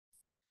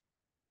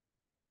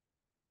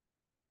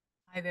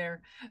Hi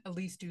there,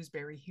 Elise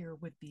Dewsberry here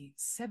with the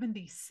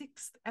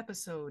 76th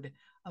episode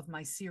of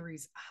my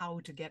series,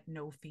 How to Get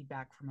No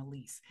Feedback from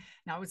Elise.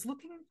 Now, I was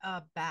looking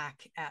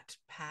back at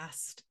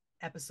past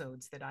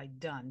episodes that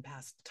I'd done,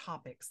 past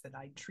topics that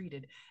I'd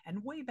treated,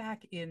 and way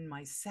back in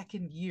my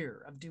second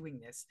year of doing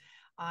this,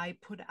 I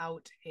put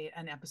out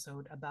an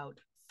episode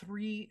about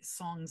three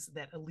songs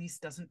that Elise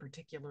doesn't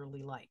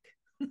particularly like.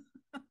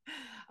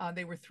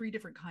 They were three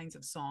different kinds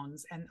of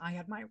songs, and I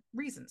had my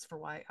reasons for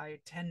why I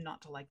tend not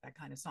to like that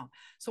kind of song.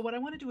 So, what I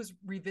want to do is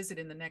revisit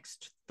in the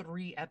next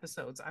three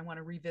episodes. I want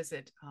to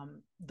revisit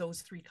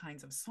those three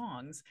kinds of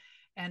songs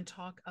and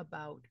talk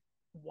about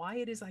why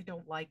it is I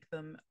don't like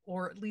them,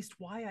 or at least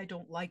why I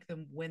don't like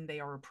them when they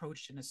are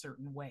approached in a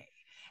certain way,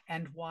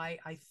 and why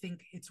I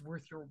think it's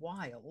worth your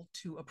while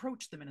to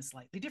approach them in a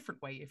slightly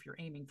different way if you're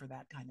aiming for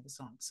that kind of a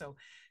song. So,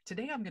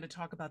 today I'm going to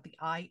talk about the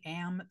I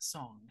Am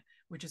song,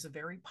 which is a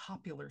very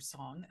popular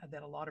song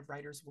that a lot of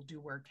writers will do,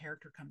 where a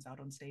character comes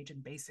out on stage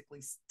and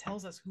basically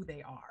tells us who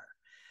they are.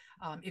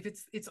 If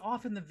it's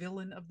often the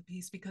villain of the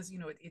piece, because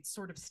it's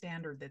sort of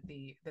standard that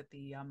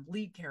the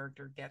lead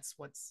character gets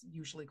what's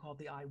usually called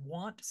the "I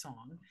want"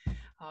 song,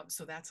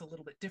 so that's a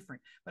little bit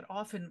different. But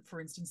often,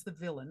 for instance, the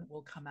villain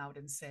will come out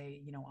and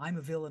say, I'm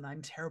a villain,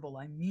 I'm terrible,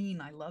 I'm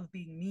mean, I love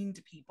being mean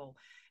to people,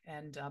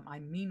 and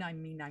I'm mean,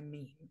 I'm mean, I'm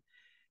mean.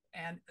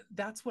 And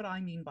that's what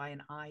I mean by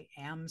an I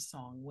am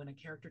song, when a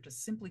character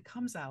just simply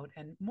comes out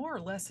and more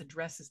or less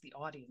addresses the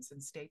audience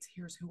and states,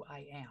 here's who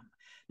I am.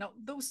 Now,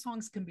 those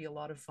songs can be a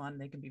lot of fun.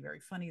 They can be very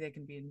funny. They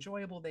can be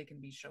enjoyable. They can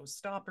be show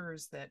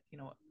stoppers that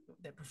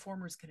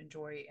performers can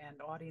enjoy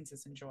and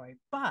audiences enjoy.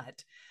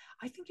 But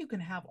I think you can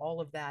have all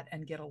of that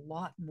and get a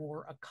lot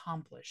more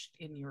accomplished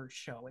in your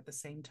show at the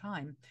same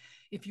time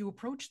if you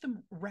approach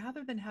them,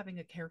 rather than having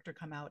a character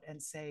come out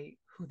and say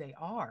who they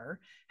are,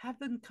 have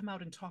them come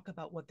out and talk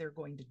about what they're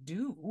going to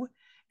do,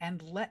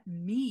 and let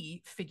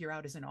me figure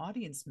out as an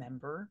audience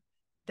member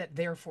that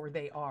therefore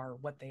they are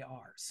what they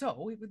are.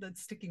 So,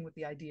 sticking with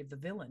the idea of the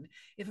villain,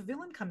 if a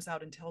villain comes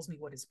out and tells me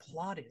what his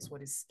plot is,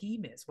 what his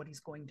scheme is, what he's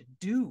going to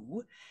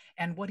do,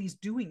 and what he's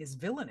doing is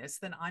villainous,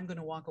 then I'm going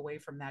to walk away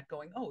from that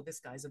going, oh, this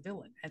guy's a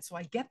villain. And so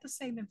I get the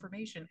same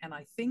information, and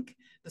I think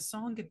the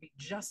song can be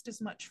just as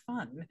much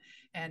fun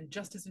and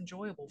just as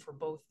enjoyable for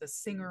both the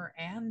singer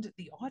and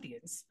the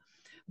audience.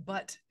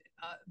 But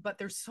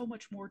there's so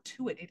much more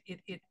to it.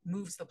 It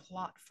moves the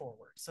plot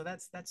forward. So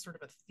that's sort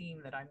of a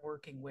theme that I'm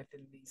working with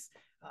in these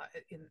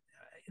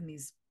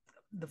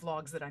the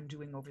vlogs that I'm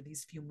doing over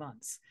these few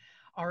months,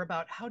 are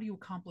about how do you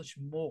accomplish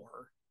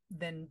more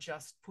than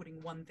just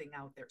putting one thing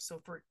out there.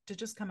 So for to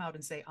just come out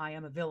and say I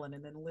am a villain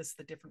and then list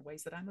the different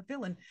ways that I'm a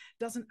villain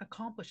doesn't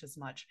accomplish as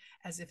much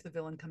as if the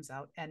villain comes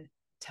out and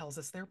tells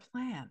us their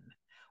plan,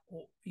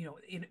 or,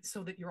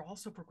 so that you're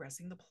also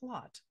progressing the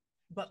plot,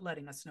 but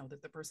letting us know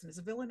that the person is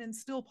a villain and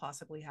still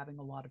possibly having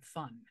a lot of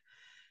fun.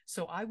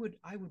 So I would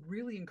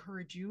really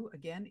encourage you,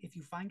 again, if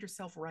you find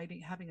yourself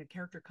having a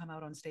character come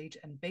out on stage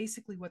and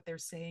basically what they're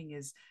saying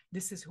is,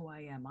 this is who I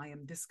am. I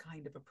am this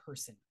kind of a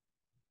person.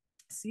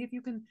 See if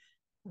you can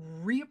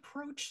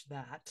reapproach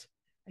that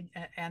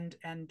and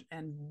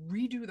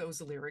redo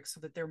those lyrics so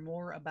that they're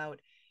more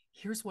about,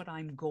 here's what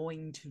I'm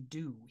going to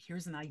do.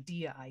 Here's an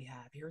idea I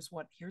have. Here's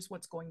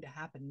what's going to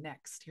happen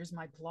next. Here's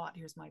my plot.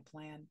 Here's my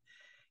plan.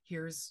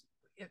 Here's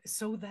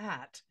so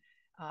that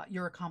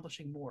you're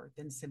accomplishing more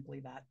than simply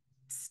that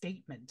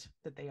statement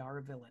that they are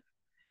a villain.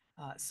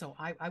 So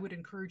I would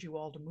encourage you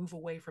all to move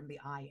away from the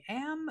I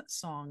am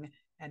song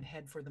and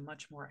head for the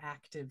much more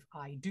active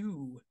I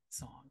do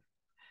song.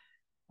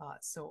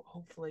 So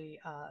hopefully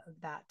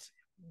that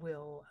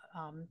will,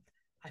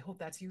 I hope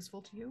that's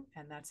useful to you.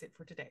 And that's it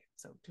for today.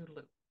 So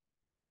toodaloo.